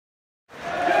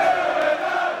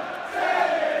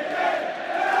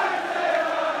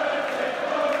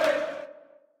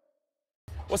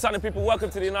What's happening, people? Welcome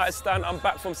to the United Stand. I'm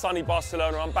back from sunny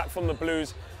Barcelona. I'm back from the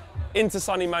Blues into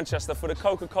sunny Manchester for the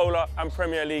Coca-Cola and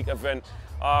Premier League event.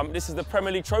 This is the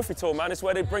Premier League Trophy Tour, man. It's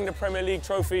where they bring the Premier League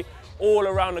trophy all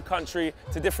around the country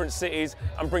to different cities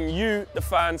and bring you, the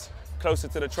fans, closer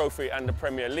to the trophy and the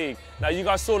Premier League. Now, you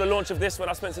guys saw the launch of this when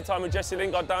I spent some time with Jesse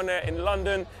Lingard down there in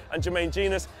London and Jermaine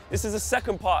Genius. This is the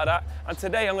second part of that, and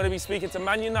today I'm going to be speaking to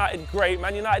Man United great,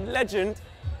 Man United legend,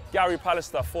 Gary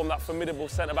Pallister. Formed that formidable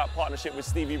centre-back partnership with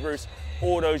Stevie Bruce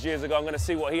all those years ago. I'm going to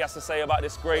see what he has to say about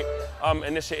this great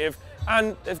initiative.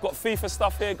 And they've got FIFA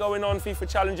stuff here going on, FIFA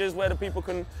challenges, where the people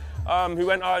can, who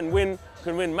went out and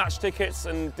can win match tickets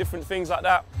and different things like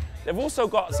that. They've also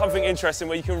got something interesting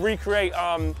where you can recreate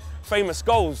famous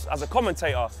goals as a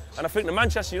commentator. And I think the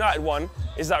Manchester United one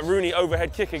is that Rooney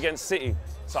overhead kick against City.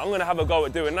 So I'm going to have a go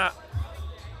at doing that.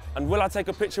 And will I take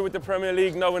a picture with the Premier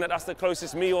League knowing that that's the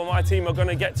closest me or my team are going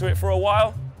to get to it for a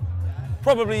while?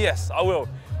 Probably yes, I will.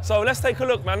 So let's take a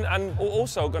look, man. And we're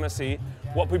also going to see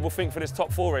what people think for this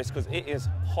top four race, because it is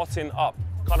hotting up.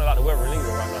 Kind of like the weather in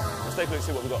England right now. Let's take a look and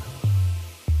see what we got.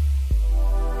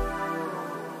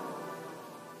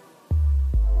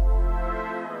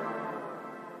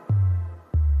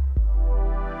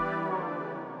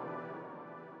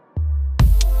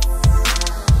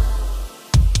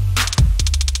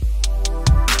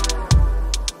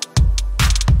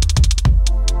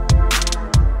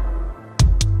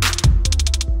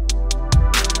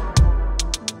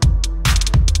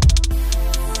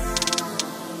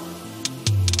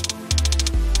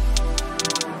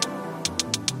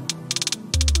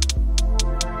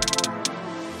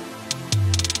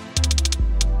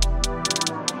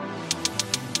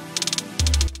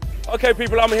 Okay,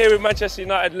 people, I'm here with Manchester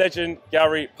United legend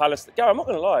Gary Pallister. Gary, I'm not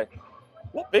going to lie,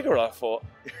 a lot bigger than I thought.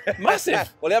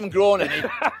 Massive. Well, they haven't grown any.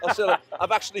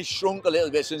 I've actually shrunk a little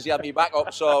bit since you had me back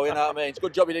up, so you know what I mean. It's a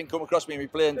good job you didn't come across me in my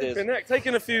playing days.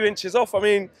 Taking a few inches off. I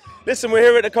mean, listen, we're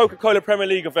here at the Coca-Cola Premier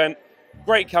League event.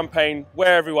 Great campaign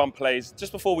where everyone plays.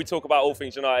 Just before we talk about all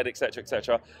things United, etc.,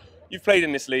 etc., you've played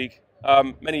in this league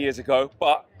many years ago,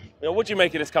 but you know, what do you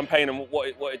make of this campaign and what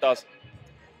it does?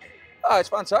 Oh, it's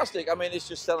fantastic. I mean, it's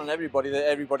just telling everybody that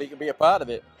everybody can be a part of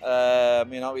it.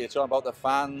 You know, you're talking about the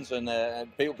fans and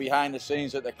people behind the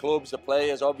scenes at the clubs, the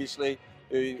players, obviously,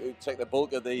 who take the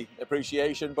bulk of the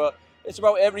appreciation. But it's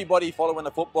about everybody following the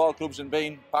football clubs and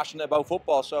being passionate about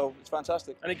football. So it's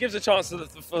fantastic. And it gives a chance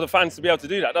for the fans to be able to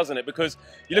do that, doesn't it? Because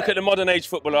you look at the modern age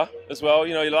footballer as well,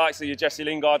 you know, your likes of your Jesse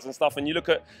Lingards and stuff, and you look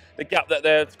at the gap that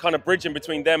they're kind of bridging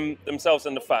between themselves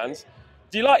and the fans.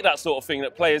 Do you like that sort of thing,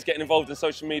 that players getting involved in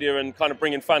social media and kind of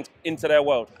bringing fans into their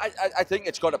world? I think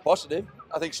it's got a positive.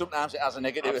 I think sometimes it has a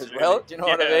negative Absolutely. as well. Do you know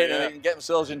what I mean? Yeah. And they can get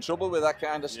themselves in trouble with that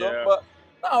kind of stuff. Yeah. But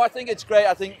no, I think it's great.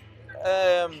 I think,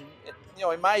 you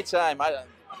know, in my time,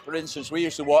 for instance, we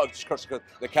used to walk across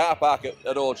the car park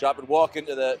at Old Trafford, walk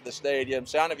into the stadium,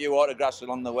 sign a few autographs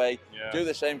along the way, do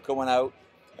the same coming out.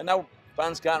 And now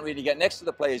fans can't really get next to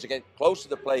the players, to get close to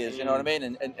the players, you know what I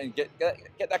mean, and get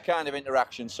that kind of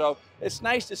interaction. So it's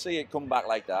nice to see it come back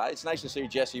like that. It's nice to see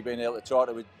Jesse being able to talk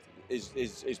to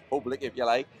his public, if you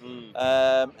like.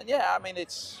 And yeah, I mean,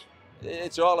 it's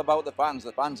all about the fans.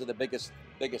 The fans are the biggest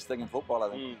thing in football, I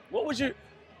think. What would you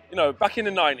know, back in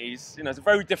the 90s, you know, it's a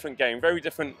very different game, very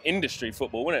different industry,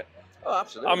 football, wasn't it? Oh,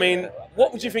 absolutely. I mean,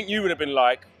 what would you think you would have been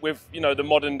like with, you know, the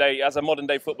modern day, as a modern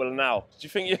day footballer now? Do you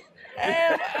think you...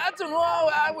 I don't know.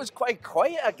 I was quite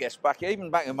quiet, I guess, even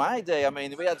back in my day. I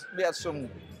mean, we had some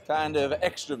kind of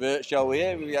extrovert, shall we?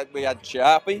 We had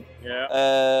Sharpie, who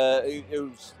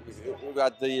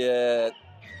had the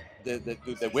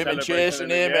women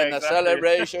chasing him and the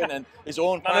celebration and his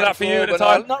own. None of that for you at the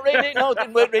time. Not really. No, it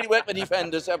didn't really work for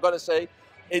defenders. I've got to say,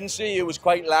 Incy, who was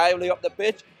quite lively up the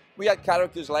pitch. We had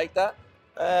characters like that.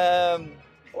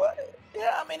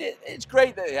 Yeah, I mean, it's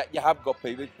great that you have got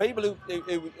people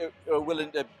who are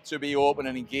willing to be open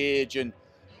and engage and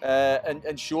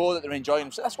show that they're enjoying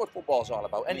themselves. That's what football's all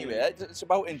about anyway. It's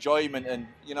about enjoyment, and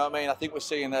you know what I mean? I think we're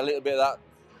seeing a little bit of that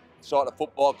sort of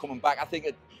football coming back. I think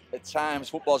at times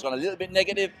football's gone a little bit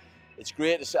negative. It's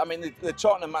great to see. I mean, the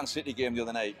Tottenham Man City game the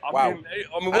other night. Wow.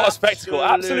 I mean, what a spectacle.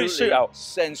 Absolute shootout.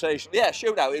 Sensational. Yeah,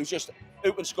 shootout. It was just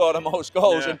who can score the most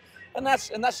goals. Yeah. And that's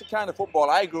the kind of football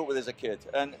I grew up with as a kid.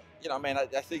 And you know, I mean, I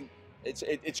think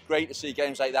it's great to see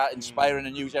games like that inspiring a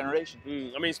new generation.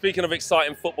 I mean, speaking of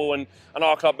exciting football and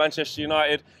our club, Manchester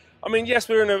United, I mean, yes,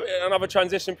 we're in another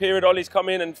transition period. Ollie's come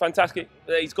in and fantastic.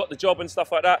 He's got the job and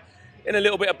stuff like that. In a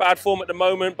little bit of bad form at the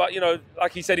moment, but you know,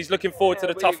 like he said, he's looking forward to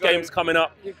the tough games coming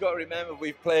up. You've got to remember,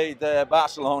 we've played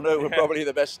Barcelona, who are probably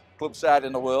the best club side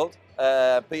in the world.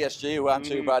 PSG, who aren't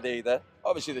too bad either.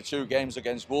 Obviously, the two games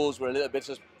against Wolves were a little bit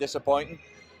disappointing.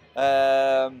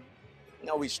 You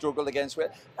know, we struggled against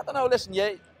it. I don't know, listen,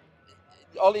 yeah,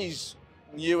 Ollie's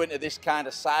new into this kind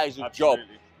of size of job.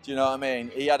 Do you know what I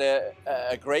mean? He had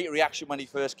a great reaction when he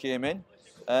first came in.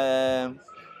 But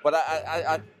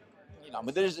you know,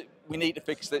 we need to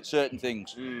fix certain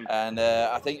things, and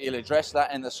I think he'll address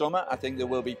that in the summer. I think there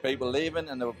will be people leaving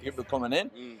and there will be people coming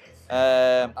in.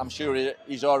 I'm sure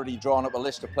he's already drawn up a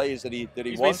list of players that he wants.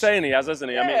 He's been saying he has, hasn't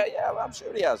he? Yeah, I mean, yeah, I'm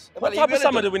sure he has. What type of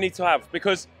summer do we need to have?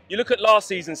 Because you look at last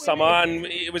season's summer, and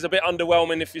it was a bit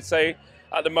underwhelming, if you'd say,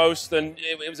 at the most, and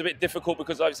it was a bit difficult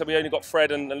because, like I said, we only got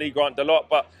Fred and Lee Grant a lot.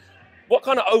 But what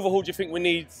kind of overhaul do you think we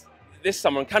need this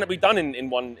summer, and can it be done in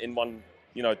one?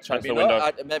 You know, transfer window.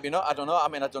 Maybe not. I don't know. I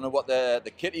mean, I don't know what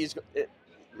the kit is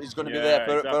going to be there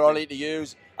for Ollie to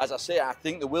use. As I say, I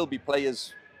think there will be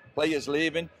players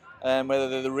leaving, whether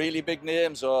they're the really big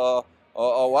names or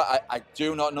what. I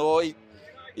do not know.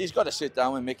 He's got to sit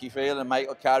down with Mickey Field and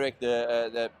Michael Carrick,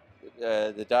 the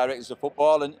directors of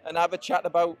football, and have a chat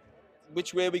about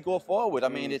which way we go forward. I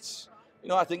mean, it's. You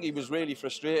know, I think he was really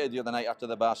frustrated the other night after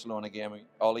the Barcelona game,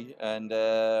 Ollie, and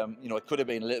you know, it could have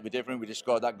been a little bit different. We just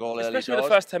scored that goal early. Especially the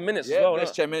first 10 minutes as well. The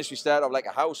first 10 minutes we started off like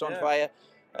a house on fire,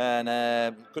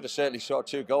 and could have certainly scored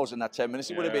 2 goals in that 10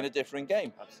 minutes. It would have been a different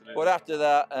game. Absolutely. But after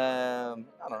that,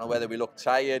 I don't know whether we looked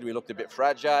tired, we looked a bit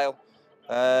fragile,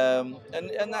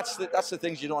 and that's the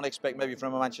things you don't expect maybe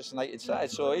from a Manchester United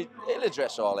side. So he'll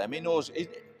address all them.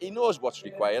 He knows what's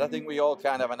required. I think we all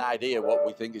kind of have an idea what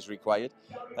we think is required,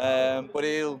 but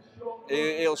he'll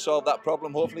solve that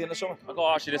problem hopefully in the summer. I've got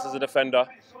to ask you this as a defender.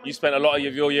 You spent a lot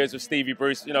of your years with Stevie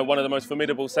Bruce, you know, one of the most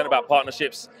formidable centre-back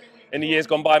partnerships in the years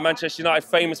gone by. Manchester United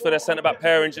famous for their centre-back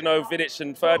pairings, you know, Vidic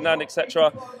and Ferdinand,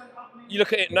 etc. You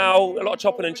look at it now, a lot of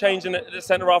chopping and changing at the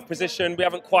centre-half position. We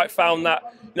haven't quite found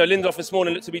that. You know, Lindelof this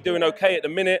morning looked to be doing okay at the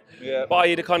minute. Yeah.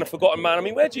 Bailly, the kind of forgotten man. I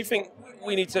mean, where do you think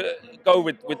we need to go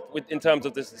with in terms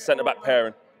of this centre-back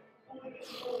pairing?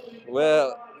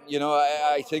 Well, you know,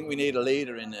 I think we need a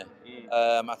leader in there.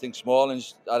 I think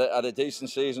Smalling's had a decent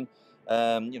season.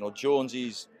 You know,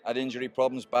 Jonesy's had injury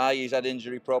problems. Bailly's had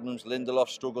injury problems. Lindelof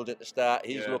struggled at the start.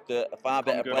 He's looked a far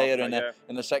better player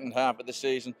in the second half of the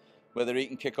season. Whether he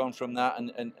can kick on from that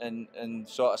and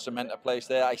sort of cement a place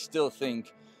there, I still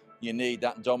think you need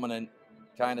that dominant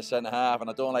kind of centre half. And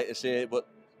I don't like to say it, but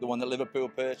the one that Liverpool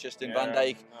purchased in Van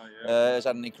Dijk has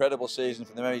had an incredible season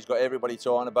for them. He's got everybody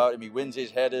talking about him. He wins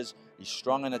his headers. He's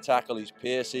strong in the tackle. He's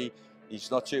pacey. He's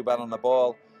not too bad on the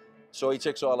ball. So he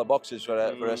ticks all the boxes for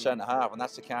a centre half, and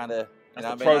that's the kind of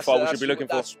profile we should be looking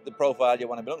for. That's the profile you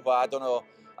want to be looking for. I don't know.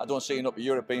 I don't see enough of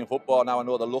European football now. I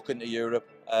know they're looking to Europe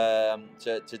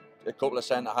to a couple of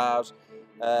centre halves.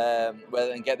 Whether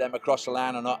they can get them across the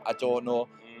line or not, I don't know.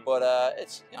 But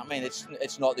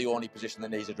it's not the only position that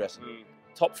needs addressing.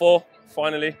 Top 4,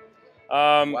 finally.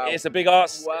 Wow. It's a big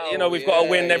ask. Wow. You know, we've got to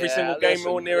win every single game.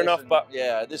 We're all near enough, but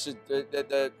this is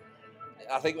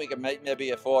I think we can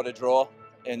maybe afford a draw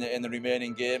in the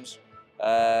remaining games.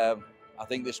 I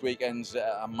think this weekend's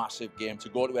a massive game. To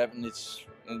go to Everton, it's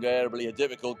invariably a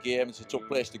difficult game. It's a tough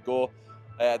place to go.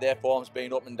 Their form's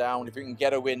been up and down. If we can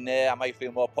get a win there, I might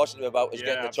feel more positive about us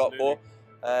getting the top 4.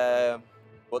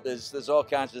 But there's all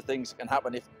kinds of things that can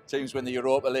happen if teams win the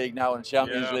Europa League now and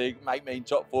Champions League. Might mean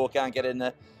top 4 can't get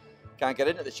into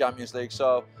the Champions League.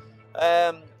 So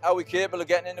are we capable of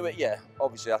getting into it? Yeah,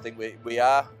 obviously I think we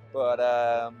are.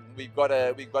 But we've got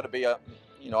to be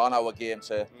on our game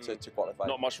to qualify.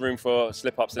 Not much room for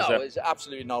slip-ups, is there? No, there's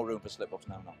absolutely no room for slip-ups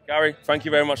now. No. Gary, thank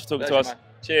you very much for talking to us. Man.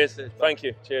 Cheers. Thank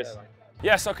you. Cheers. Yeah,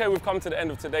 yes, okay, we've come to the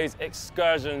end of today's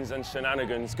excursions and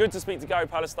shenanigans. Good to speak to Gary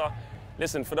Pallister.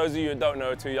 Listen, for those of you who don't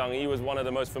know, too young, he was one of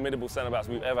the most formidable centre-backs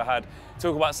we've ever had.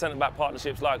 Talk about centre-back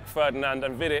partnerships like Ferdinand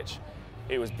and Vidic.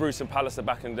 It was Bruce and Pallister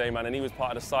back in the day, man, and he was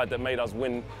part of the side that made us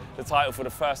win the title for the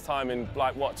first time in,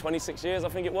 26 years, I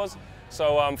think it was.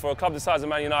 So for a club the size of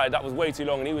Man United, that was way too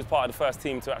long, and he was part of the first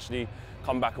team to actually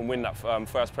come back and win that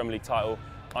first Premier League title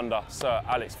under Sir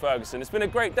Alex Ferguson. It's been a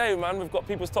great day, man. We've got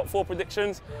people's top 4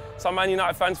 predictions. Some Man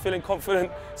United fans feeling confident,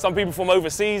 some people from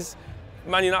overseas,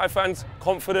 Man United fans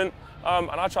confident.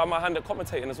 And I tried my hand at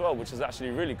commentating as well, which is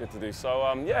actually really good to do.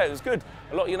 So yeah, it was good.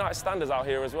 A lot of United standards out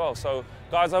here as well. So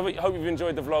guys, I hope you've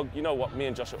enjoyed the vlog. You know what, me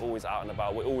and Josh are always out and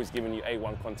about. We're always giving you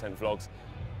A1 content vlogs.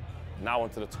 Now on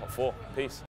to the top 4.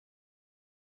 Peace.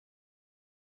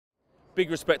 Big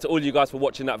respect to all you guys for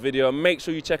watching that video. And make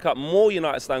sure you check out more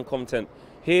United Stand content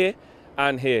here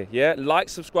and here. Yeah, like,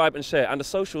 subscribe and share. And the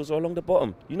socials are along the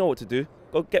bottom. You know what to do.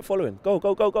 Go get following. Go,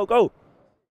 go, go, go, go.